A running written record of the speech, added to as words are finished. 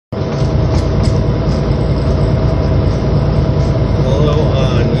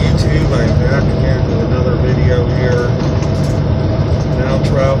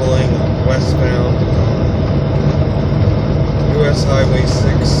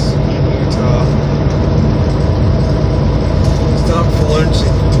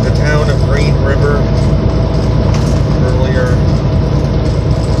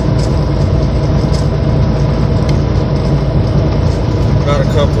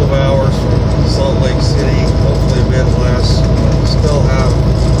couple of hours from Salt Lake City, hopefully a bit less. Still have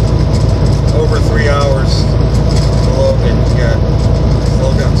over 3 hours to Logan yet.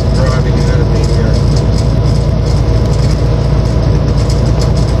 Still got some driving ahead of me here.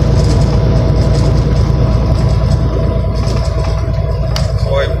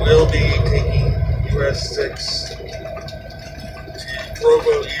 So I will be taking US 6 to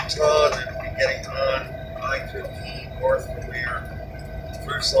Provo, Utah, and then be getting on I-15 north from there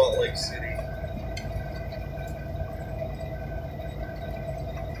through Salt Lake City.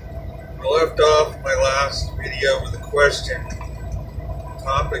 I left off my last video with a question, the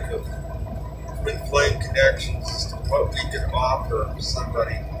topic of twin flame connections, as to what we could offer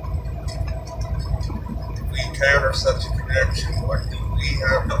somebody. If we encounter such a connection, what do we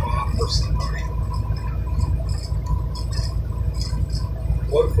have to offer somebody?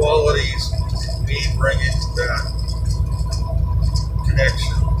 What qualities do we bring into that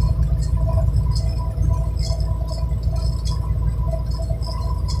connection?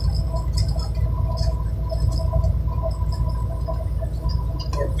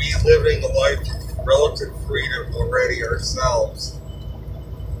 Are we living a life of relative freedom already ourselves?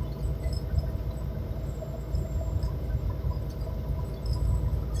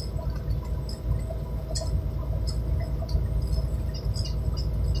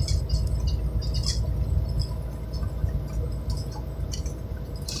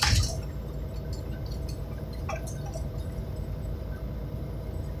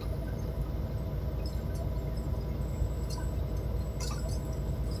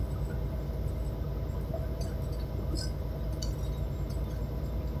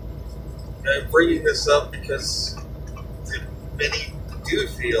 I'm bringing this up because many do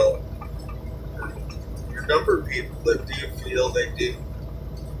feel, a number of people that do feel they do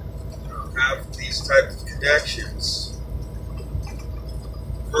have these type of connections.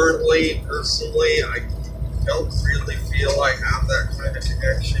 Currently, personally, I don't really feel I have that kind of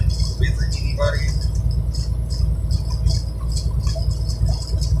connection with anybody.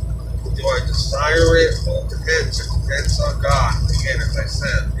 Do I desire it? Well, it depends. It depends on God. Again, as I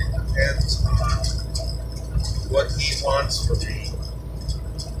said, it depends on what He wants for me.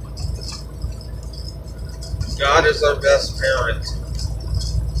 God is our best parent.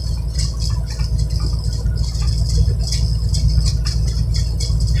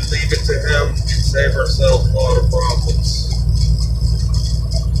 We leave it to Him and save ourselves a lot of problems.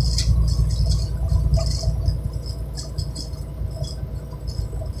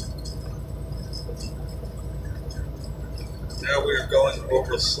 Now we are going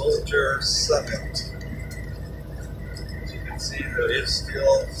over Soldier Summit. As you can see, there is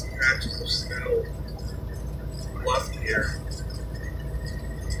still some patches of snow left here.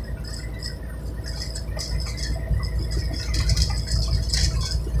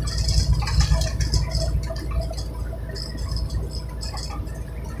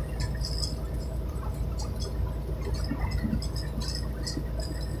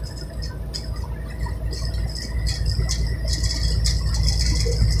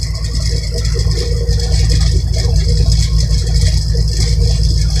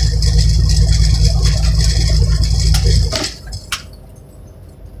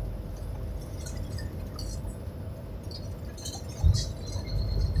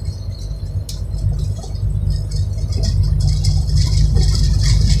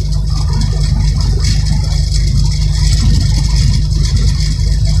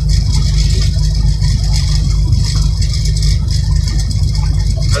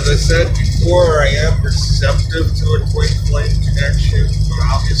 As I said before, I am receptive to a twin flame connection, but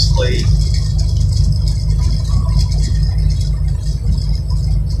obviously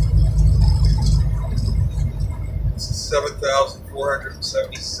it's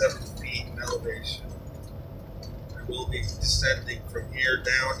 7,477 feet in elevation. I will be descending from here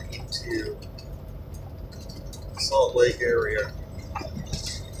down into the Salt Lake area.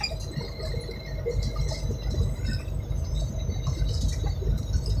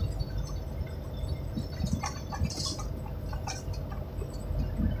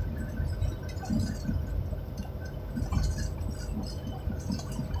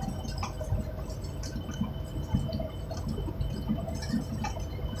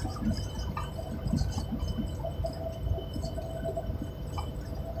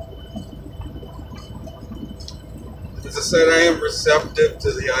 As I said, I am receptive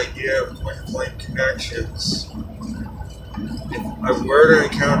to the idea of twin flame connections. If I were to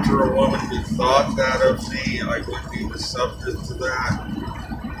encounter a woman who thought that of me, I would be receptive to that.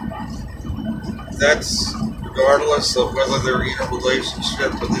 That's regardless of whether they're in a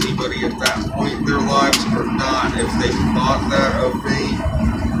relationship with anybody at that point in their lives or not. If they thought that of me,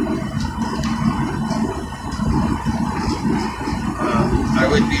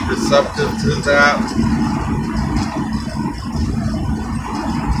 receptive to that.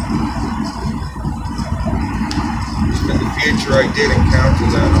 If in the future I did encounter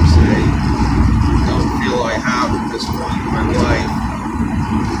that, I'm saying, I don't feel I have at this point in my life,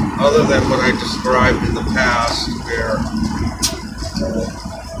 other than what I described in the past, where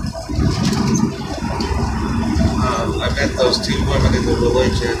I met those two women in the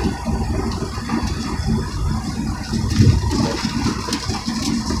religion.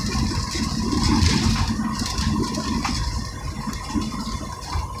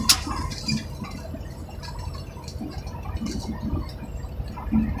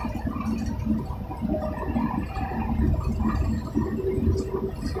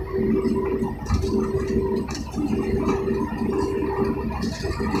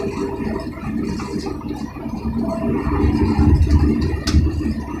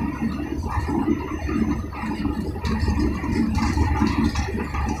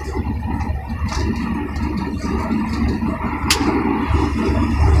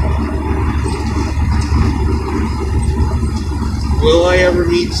 Will I ever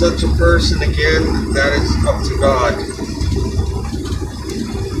meet such a person again? That is up to God.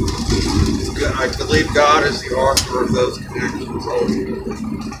 I believe God is the author of those connections ultimately.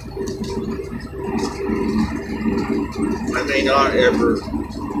 I may not ever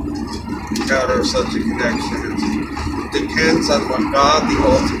encounter such a connection. It depends on what God, the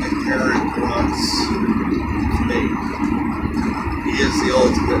ultimate parent, wants for me. He is the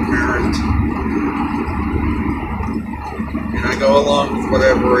ultimate parent. And I go along with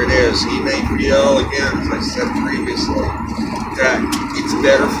whatever it is. He may feel, again, as I said previously, that it's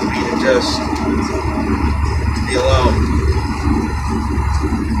better for me to just be alone.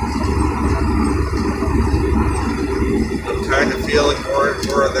 I'm kind of feeling more and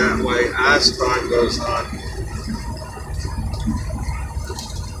more that way as time goes on.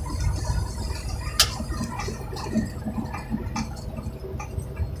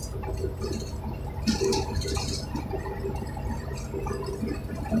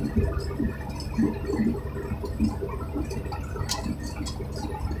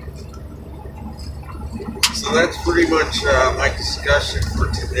 So that's pretty much my discussion for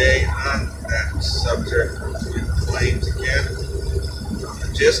today on that subject of twin flames again.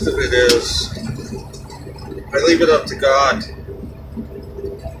 The gist of it is, I leave it up to God.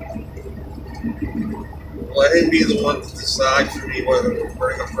 Let Him be the one to decide for me whether to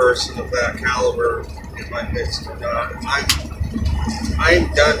bring a person of that caliber in my midst or not.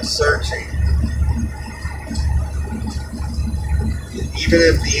 I'm done searching. Even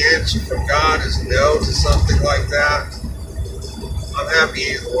if the answer from God is no to something like that, I'm happy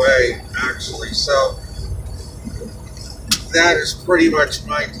either way, actually. So that is pretty much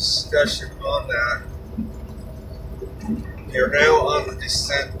my discussion on that. We are now on the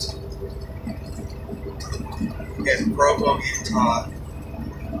descent in Provo, Utah.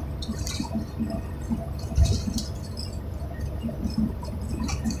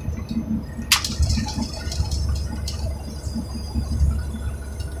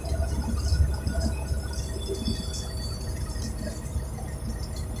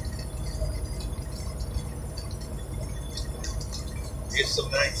 Get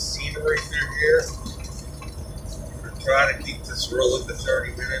some nice scenery through here. We're trying to keep this rolling to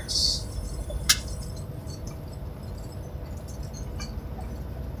 30 minutes.